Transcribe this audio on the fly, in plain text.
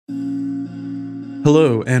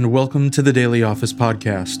Hello, and welcome to the Daily Office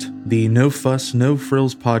Podcast, the no fuss, no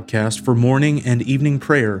frills podcast for morning and evening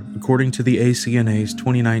prayer, according to the ACNA's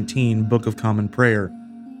 2019 Book of Common Prayer.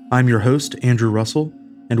 I'm your host, Andrew Russell,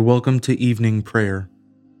 and welcome to evening prayer.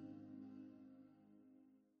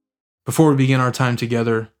 Before we begin our time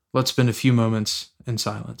together, let's spend a few moments in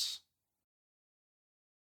silence.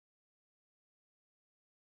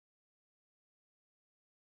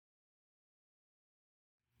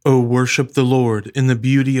 O worship the Lord in the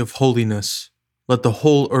beauty of holiness. Let the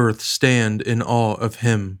whole earth stand in awe of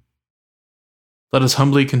him. Let us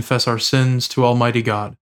humbly confess our sins to Almighty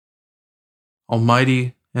God.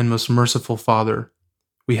 Almighty and most merciful Father,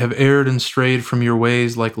 we have erred and strayed from your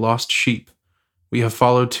ways like lost sheep. We have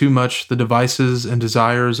followed too much the devices and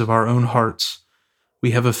desires of our own hearts.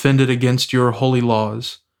 We have offended against your holy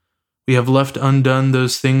laws. We have left undone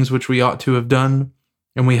those things which we ought to have done,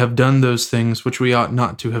 and we have done those things which we ought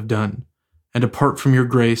not to have done. And apart from your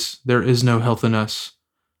grace, there is no health in us.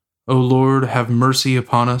 O Lord, have mercy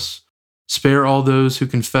upon us. Spare all those who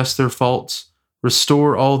confess their faults.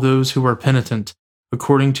 Restore all those who are penitent,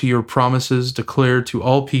 according to your promises declared to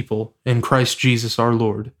all people in Christ Jesus our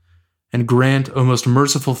Lord. And grant, O most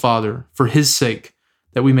merciful Father, for his sake,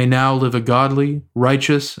 that we may now live a godly,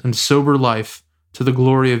 righteous, and sober life to the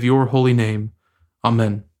glory of your holy name.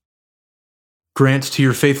 Amen. Grant to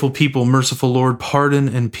your faithful people, merciful Lord, pardon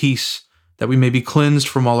and peace, that we may be cleansed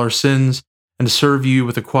from all our sins and serve you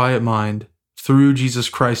with a quiet mind, through Jesus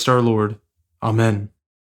Christ our Lord. Amen.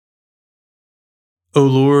 O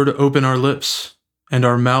Lord, open our lips, and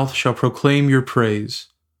our mouth shall proclaim your praise.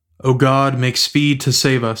 O God, make speed to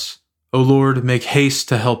save us. O Lord, make haste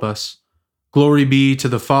to help us. Glory be to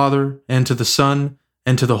the Father, and to the Son,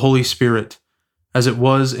 and to the Holy Spirit, as it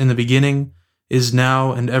was in the beginning, is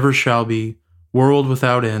now, and ever shall be, world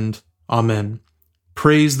without end. Amen.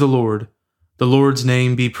 Praise the Lord. The Lord's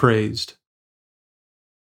name be praised.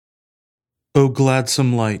 O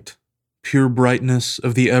gladsome light, pure brightness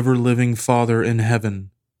of the ever-living Father in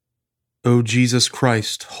heaven, O Jesus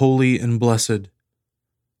Christ, holy and blessed,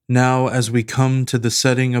 now as we come to the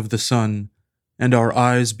setting of the sun, and our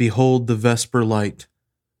eyes behold the vesper light,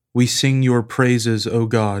 we sing your praises, O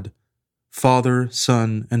God, Father,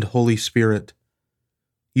 Son, and Holy Spirit.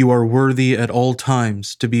 You are worthy at all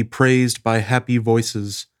times to be praised by happy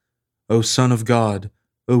voices, O Son of God,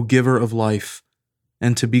 O Giver of life,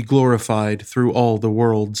 and to be glorified through all the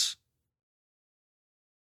worlds.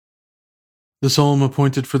 The psalm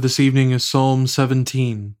appointed for this evening is Psalm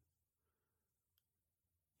 17.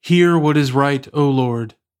 Hear what is right, O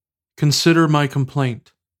Lord. Consider my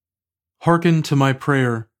complaint. Hearken to my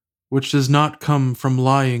prayer, which does not come from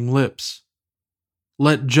lying lips.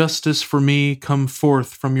 Let justice for me come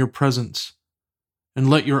forth from your presence, and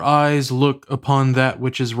let your eyes look upon that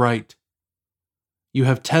which is right. You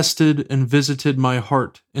have tested and visited my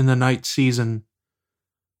heart in the night season.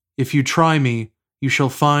 If you try me, you shall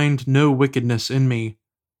find no wickedness in me.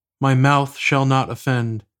 My mouth shall not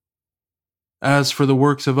offend. As for the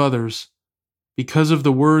works of others, because of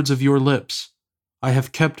the words of your lips, I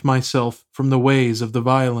have kept myself from the ways of the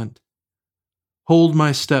violent. Hold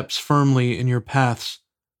my steps firmly in your paths,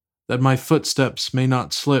 that my footsteps may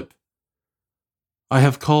not slip. I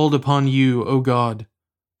have called upon you, O God,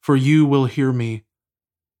 for you will hear me.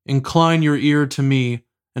 Incline your ear to me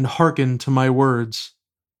and hearken to my words.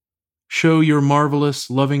 Show your marvelous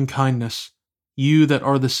loving kindness, you that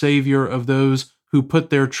are the Savior of those who put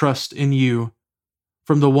their trust in you,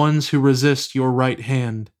 from the ones who resist your right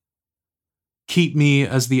hand. Keep me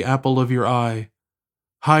as the apple of your eye.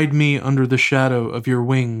 Hide me under the shadow of your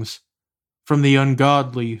wings, from the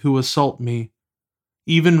ungodly who assault me,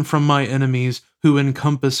 even from my enemies who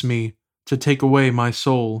encompass me to take away my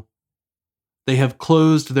soul. They have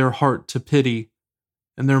closed their heart to pity,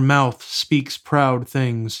 and their mouth speaks proud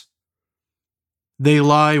things. They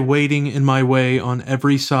lie waiting in my way on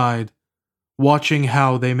every side, watching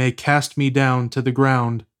how they may cast me down to the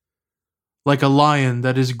ground, like a lion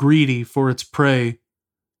that is greedy for its prey,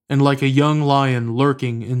 and like a young lion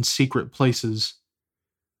lurking in secret places.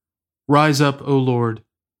 Rise up, O Lord,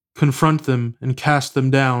 confront them and cast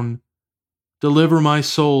them down. Deliver my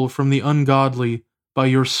soul from the ungodly by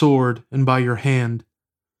your sword and by your hand.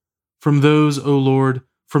 From those, O Lord,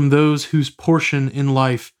 from those whose portion in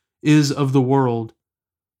life is of the world,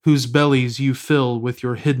 whose bellies you fill with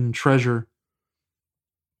your hidden treasure.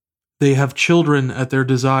 They have children at their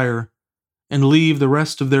desire, and leave the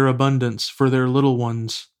rest of their abundance for their little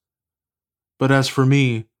ones. But as for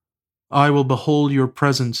me, I will behold your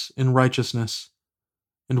presence in righteousness,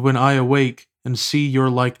 and when I awake and see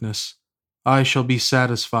your likeness, I shall be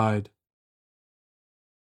satisfied.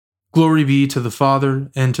 Glory be to the Father,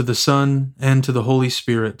 and to the Son, and to the Holy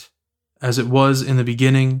Spirit, as it was in the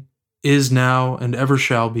beginning, is now, and ever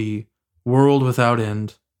shall be, world without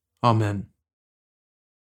end. Amen.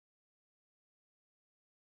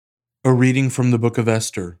 A reading from the book of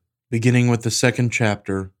Esther, beginning with the second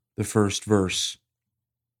chapter, the first verse.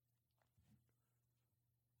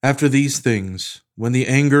 After these things, when the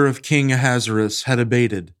anger of King Ahasuerus had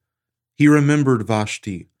abated, he remembered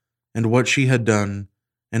Vashti, and what she had done,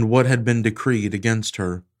 and what had been decreed against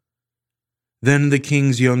her. Then the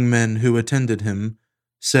king's young men who attended him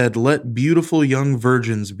said, "Let beautiful young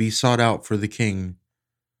virgins be sought out for the king,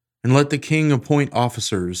 and let the king appoint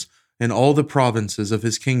officers in all the provinces of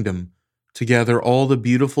his kingdom to gather all the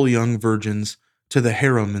beautiful young virgins to the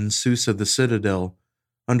harem in Susa the citadel,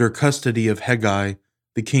 under custody of Hegai,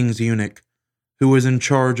 the king's eunuch, who was in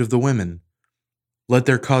charge of the women. Let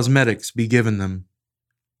their cosmetics be given them.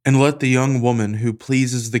 And let the young woman who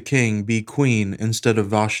pleases the king be queen instead of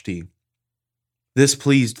Vashti." This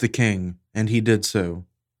pleased the king, and he did so.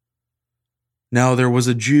 Now there was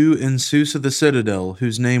a Jew in Susa the citadel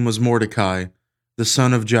whose name was Mordecai, the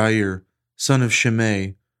son of Jair, son of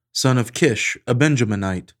Shimei, son of Kish, a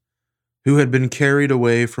Benjaminite, who had been carried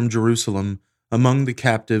away from Jerusalem among the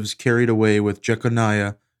captives carried away with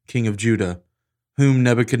Jeconiah, king of Judah, whom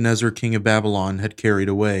Nebuchadnezzar, king of Babylon, had carried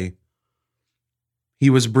away. He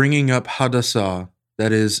was bringing up Hadassah,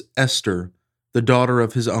 that is, Esther, the daughter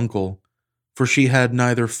of his uncle, for she had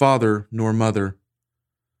neither father nor mother.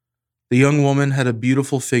 The young woman had a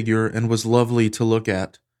beautiful figure and was lovely to look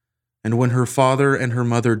at, and when her father and her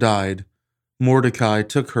mother died, Mordecai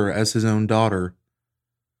took her as his own daughter.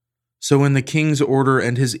 So when the king's order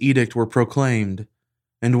and his edict were proclaimed,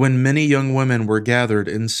 and when many young women were gathered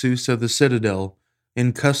in Susa the citadel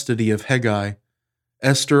in custody of Hegai,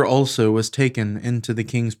 Esther also was taken into the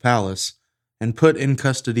king's palace and put in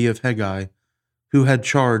custody of Hegai, who had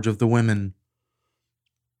charge of the women.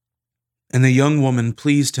 And the young woman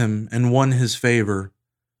pleased him and won his favor,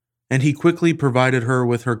 and he quickly provided her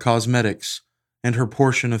with her cosmetics and her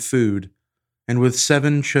portion of food, and with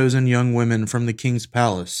 7 chosen young women from the king's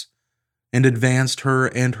palace, and advanced her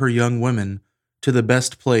and her young women to the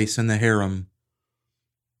best place in the harem.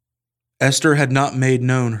 Esther had not made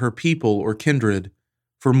known her people or kindred,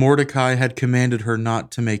 for Mordecai had commanded her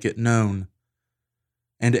not to make it known.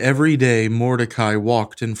 And every day Mordecai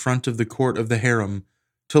walked in front of the court of the harem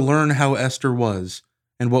to learn how Esther was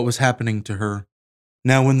and what was happening to her.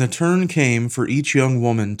 Now when the turn came for each young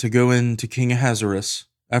woman to go in to King Ahasuerus,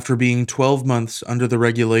 after being 12 months under the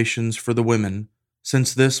regulations for the women,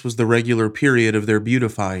 since this was the regular period of their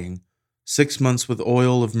beautifying, 6 months with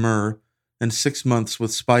oil of myrrh, and 6 months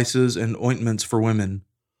with spices and ointments for women.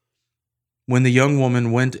 When the young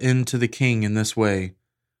woman went in to the king in this way,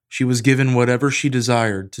 she was given whatever she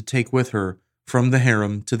desired to take with her from the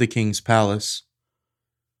harem to the king's palace.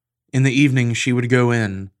 In the evening she would go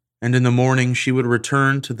in, and in the morning she would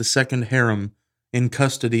return to the second harem in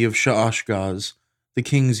custody of Shaashgaz, the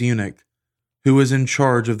king's eunuch, who was in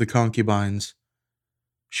charge of the concubines.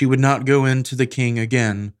 She would not go in to the king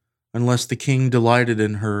again unless the king delighted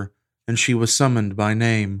in her and she was summoned by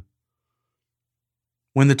name.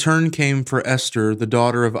 When the turn came for Esther, the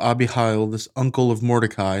daughter of Abihail, this uncle of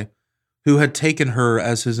Mordecai, who had taken her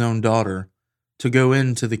as his own daughter, to go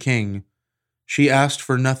in to the king, she asked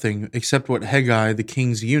for nothing except what Hegai, the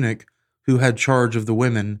king's eunuch, who had charge of the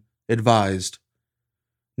women, advised.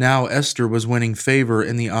 Now Esther was winning favor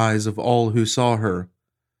in the eyes of all who saw her.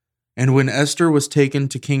 And when Esther was taken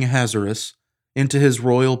to King Ahasuerus into his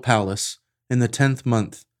royal palace in the 10th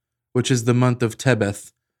month, which is the month of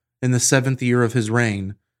Tebeth, in the 7th year of his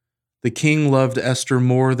reign, the king loved Esther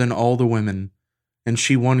more than all the women, and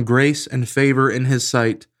she won grace and favor in his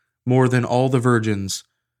sight more than all the virgins,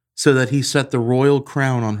 so that he set the royal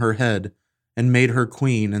crown on her head and made her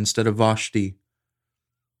queen instead of Vashti.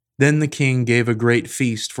 Then the king gave a great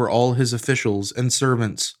feast for all his officials and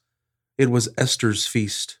servants. It was Esther's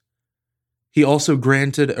feast. He also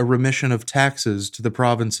granted a remission of taxes to the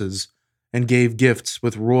provinces and gave gifts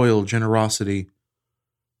with royal generosity.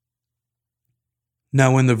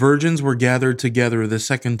 Now when the virgins were gathered together the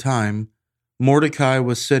second time, Mordecai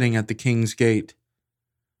was sitting at the king's gate.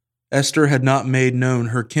 Esther had not made known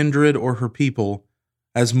her kindred or her people,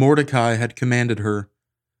 as Mordecai had commanded her,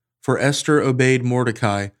 for Esther obeyed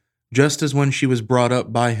Mordecai just as when she was brought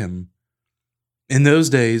up by him. In those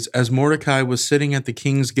days, as Mordecai was sitting at the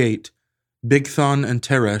king's gate, Bigthan and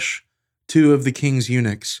Teresh, 2 of the king's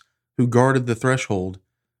eunuchs, who guarded the threshold,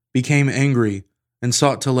 became angry and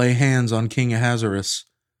sought to lay hands on King Ahasuerus.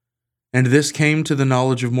 And this came to the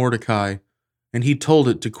knowledge of Mordecai, and he told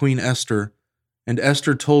it to Queen Esther, and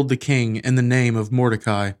Esther told the king in the name of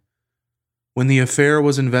Mordecai. When the affair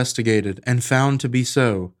was investigated and found to be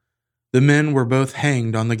so, the men were both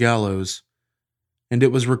hanged on the gallows, and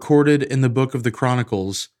it was recorded in the book of the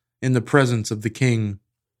Chronicles in the presence of the king.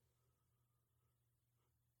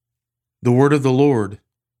 The word of the Lord.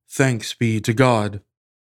 Thanks be to God.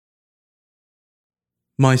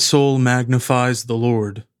 My soul magnifies the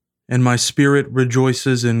Lord, and my spirit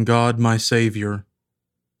rejoices in God my Savior,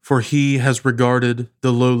 for he has regarded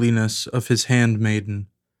the lowliness of his handmaiden.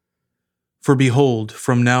 For behold,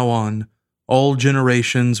 from now on, all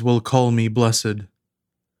generations will call me blessed.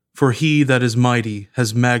 For he that is mighty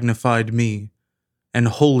has magnified me, and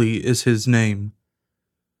holy is his name.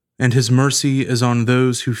 And his mercy is on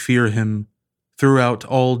those who fear him throughout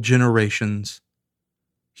all generations.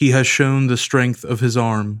 He has shown the strength of his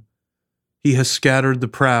arm. He has scattered the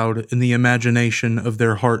proud in the imagination of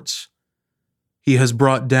their hearts. He has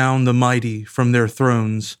brought down the mighty from their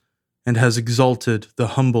thrones, and has exalted the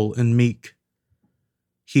humble and meek.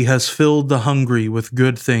 He has filled the hungry with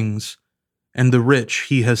good things, and the rich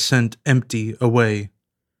he has sent empty away.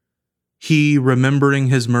 He, remembering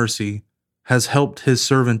his mercy, has helped his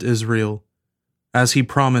servant Israel, as he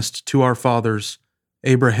promised to our fathers,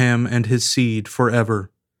 Abraham and his seed forever.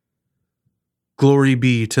 Glory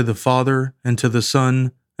be to the Father, and to the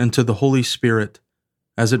Son, and to the Holy Spirit,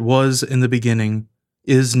 as it was in the beginning,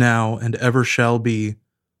 is now, and ever shall be,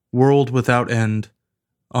 world without end.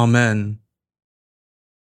 Amen.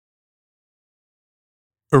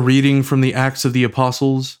 A reading from the Acts of the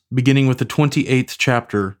Apostles, beginning with the 28th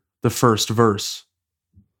chapter, the first verse.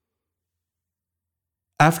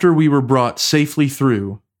 After we were brought safely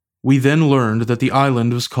through, we then learned that the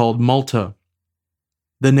island was called Malta.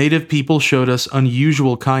 The native people showed us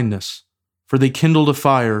unusual kindness, for they kindled a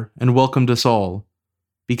fire and welcomed us all,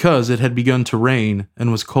 because it had begun to rain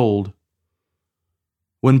and was cold.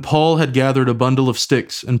 When Paul had gathered a bundle of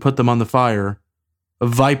sticks and put them on the fire, a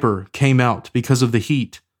viper came out because of the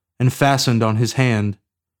heat and fastened on his hand.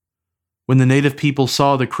 When the native people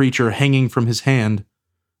saw the creature hanging from his hand,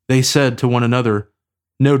 they said to one another,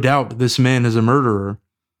 "No doubt this man is a murderer.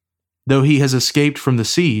 Though he has escaped from the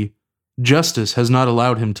sea, justice has not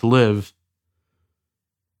allowed him to live."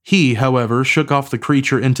 He, however, shook off the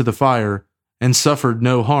creature into the fire and suffered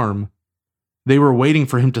no harm. They were waiting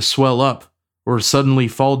for him to swell up or suddenly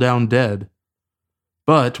fall down dead.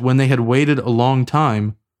 But when they had waited a long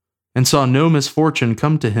time and saw no misfortune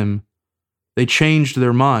come to him, they changed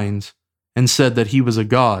their minds and said that he was a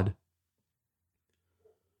god.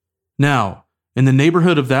 Now, in the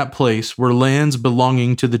neighborhood of that place were lands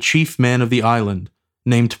belonging to the chief man of the island,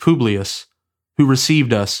 named Publius, who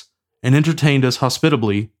received us and entertained us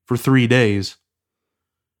hospitably for 3 days.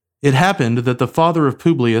 It happened that the father of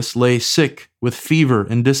Publius lay sick with fever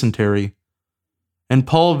and dysentery, and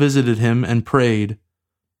Paul visited him and prayed,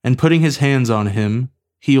 and putting his hands on him,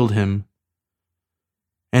 healed him.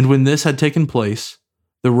 And when this had taken place,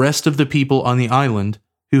 the rest of the people on the island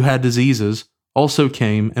who had diseases also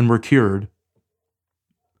came and were cured.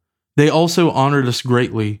 They also honored us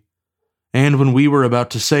greatly, and when we were about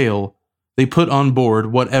to sail, they put on board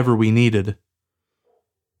whatever we needed.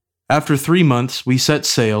 After 3 months, we set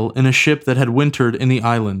sail in a ship that had wintered in the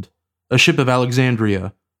island, a ship of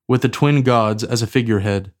Alexandria, with the twin gods as a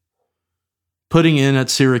figurehead. Putting in at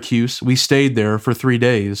Syracuse, we stayed there for 3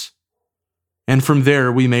 days, and from there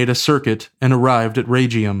we made a circuit and arrived at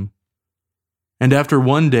Rhegium. And after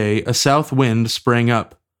 1 day, a south wind sprang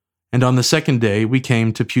up, and on the 2nd day we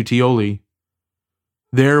came to Puteoli.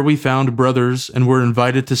 There we found brothers and were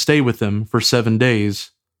invited to stay with them for 7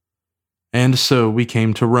 days. And so we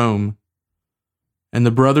came to Rome. And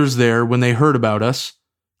the brothers there, when they heard about us,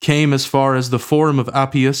 came as far as the Forum of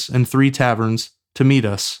Appius and 3 taverns to meet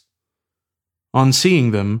us. On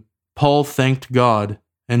seeing them, Paul thanked God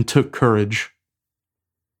and took courage.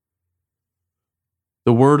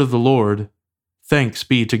 The word of the Lord. Thanks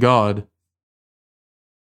be to God.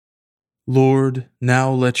 Lord,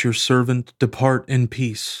 now let your servant depart in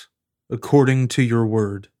peace, according to your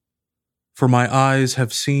word. For my eyes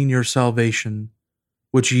have seen your salvation,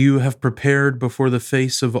 which you have prepared before the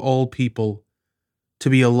face of all people, to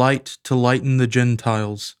be a light to lighten the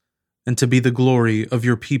Gentiles, and to be the glory of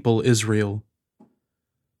your people Israel.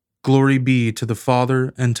 Glory be to the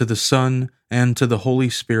Father, and to the Son, and to the Holy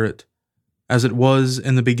Spirit, as it was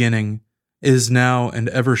in the beginning, is now, and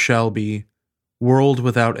ever shall be, world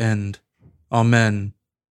without end. Amen.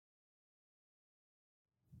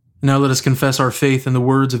 Now let us confess our faith in the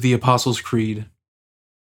words of the Apostles' Creed.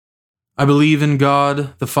 I believe in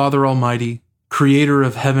God, the Father Almighty, creator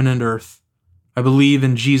of heaven and earth. I believe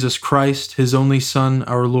in Jesus Christ, his only Son,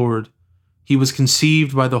 our Lord. He was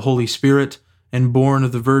conceived by the Holy Spirit and born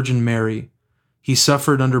of the Virgin Mary. He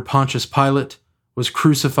suffered under Pontius Pilate, was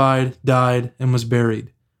crucified, died, and was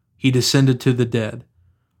buried. He descended to the dead.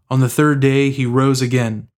 On the third day he rose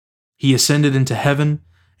again. He ascended into heaven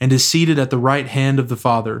and is seated at the right hand of the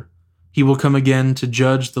Father. He will come again to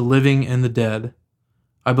judge the living and the dead.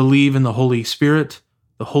 I believe in the Holy Spirit,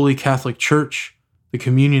 the Holy Catholic Church, the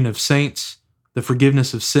communion of saints, the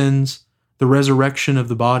forgiveness of sins, the resurrection of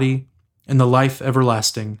the body, and the life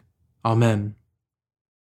everlasting. Amen.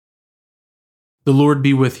 The Lord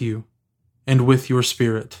be with you, and with your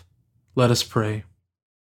spirit. Let us pray.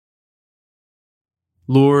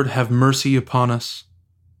 Lord, have mercy upon us.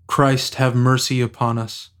 Christ, have mercy upon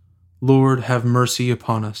us. Lord, have mercy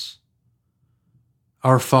upon us.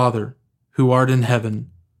 Our Father, who art in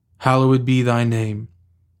heaven, hallowed be thy name.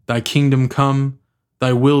 Thy kingdom come,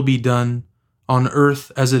 thy will be done, on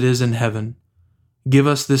earth as it is in heaven. Give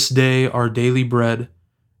us this day our daily bread,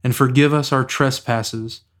 and forgive us our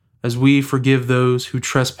trespasses, as we forgive those who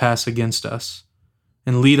trespass against us.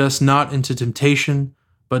 And lead us not into temptation,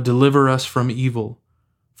 but deliver us from evil.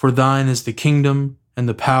 For thine is the kingdom, and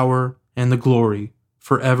the power, and the glory,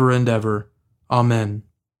 forever and ever. Amen.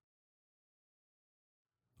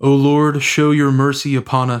 O Lord, show your mercy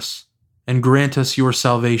upon us, and grant us your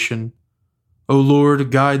salvation. O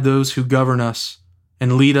Lord, guide those who govern us,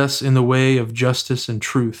 and lead us in the way of justice and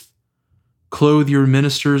truth. Clothe your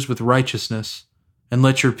ministers with righteousness, and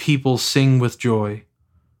let your people sing with joy.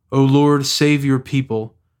 O Lord, save your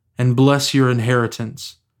people, and bless your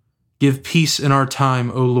inheritance. Give peace in our time,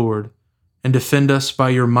 O Lord, and defend us by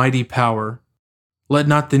your mighty power. Let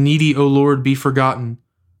not the needy, O Lord, be forgotten,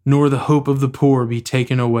 nor the hope of the poor be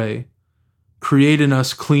taken away. Create in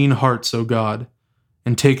us clean hearts, O God,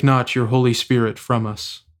 and take not your Holy Spirit from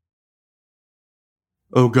us.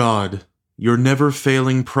 O God, your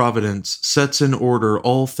never-failing providence sets in order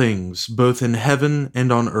all things, both in heaven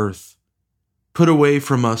and on earth. Put away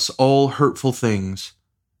from us all hurtful things,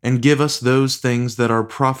 and give us those things that are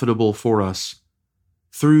profitable for us.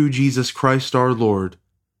 Through Jesus Christ our Lord,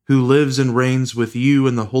 who lives and reigns with you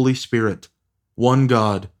in the Holy Spirit, one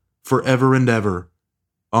God, forever and ever.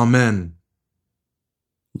 Amen.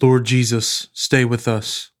 Lord Jesus, stay with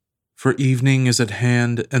us, for evening is at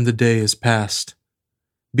hand and the day is past.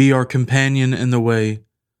 Be our companion in the way,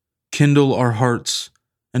 kindle our hearts,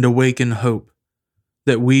 and awaken hope,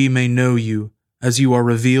 that we may know you as you are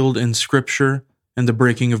revealed in Scripture and the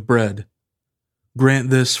breaking of bread. Grant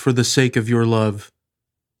this for the sake of your love.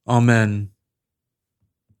 Amen.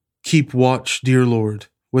 Keep watch, dear Lord,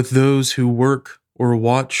 with those who work or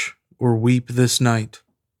watch or weep this night,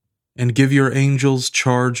 and give your angels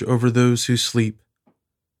charge over those who sleep.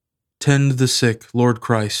 Tend the sick, Lord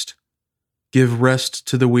Christ. Give rest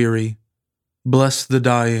to the weary. Bless the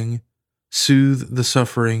dying. Soothe the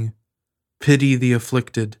suffering. Pity the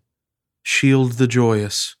afflicted. Shield the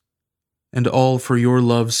joyous. And all for your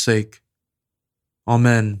love's sake.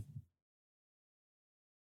 Amen.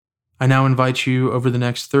 I now invite you over the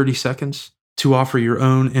next 30 seconds to offer your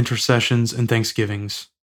own intercessions and thanksgivings.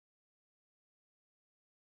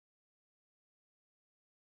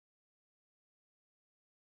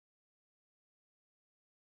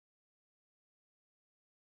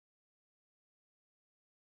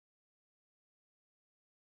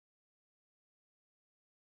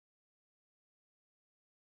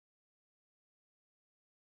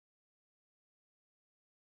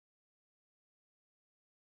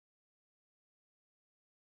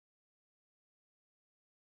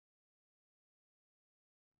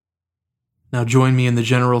 Now join me in the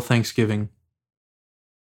general thanksgiving.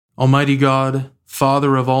 Almighty God,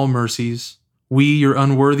 Father of all mercies, we, your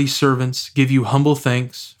unworthy servants, give you humble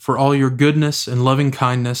thanks for all your goodness and loving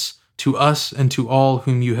kindness to us and to all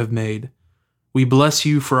whom you have made. We bless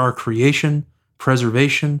you for our creation,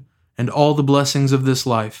 preservation, and all the blessings of this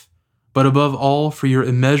life, but above all for your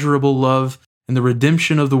immeasurable love and the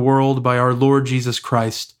redemption of the world by our Lord Jesus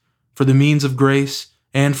Christ, for the means of grace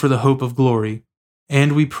and for the hope of glory.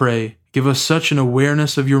 And we pray, give us such an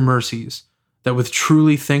awareness of your mercies, that with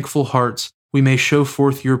truly thankful hearts we may show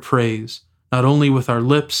forth your praise, not only with our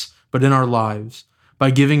lips, but in our lives,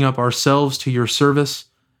 by giving up ourselves to your service,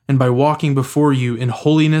 and by walking before you in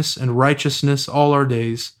holiness and righteousness all our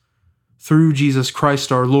days. Through Jesus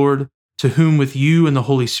Christ our Lord, to whom with you and the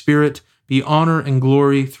Holy Spirit be honor and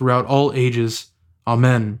glory throughout all ages.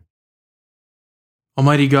 Amen.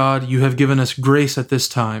 Almighty God, you have given us grace at this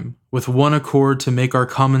time, with one accord to make our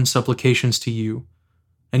common supplications to you.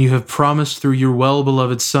 And you have promised through your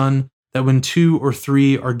well-beloved Son that when 2 or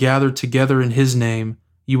 3 are gathered together in his name,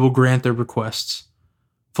 you will grant their requests.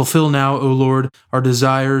 Fulfill now, O Lord, our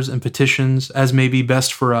desires and petitions as may be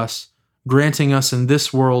best for us, granting us in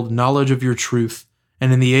this world knowledge of your truth,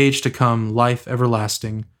 and in the age to come life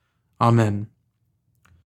everlasting. Amen.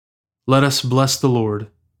 Let us bless the Lord.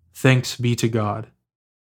 Thanks be to God.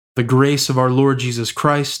 The grace of our Lord Jesus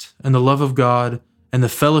Christ, and the love of God, and the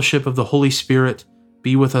fellowship of the Holy Spirit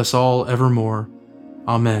be with us all evermore.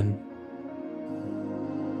 Amen.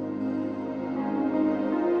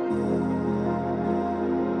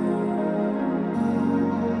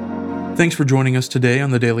 Thanks for joining us today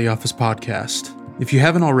on the Daily Office Podcast. If you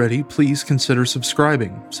haven't already, please consider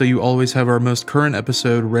subscribing so you always have our most current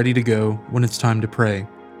episode ready to go when it's time to pray.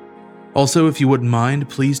 Also, if you wouldn't mind,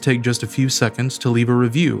 please take just a few seconds to leave a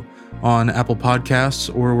review on Apple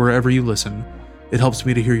Podcasts or wherever you listen. It helps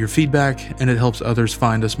me to hear your feedback, and it helps others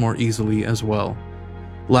find us more easily as well.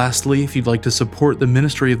 Lastly, if you'd like to support the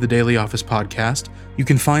ministry of the Daily Office Podcast, you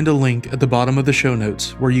can find a link at the bottom of the show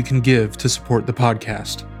notes where you can give to support the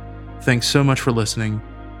podcast. Thanks so much for listening.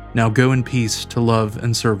 Now go in peace to love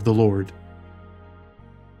and serve the Lord.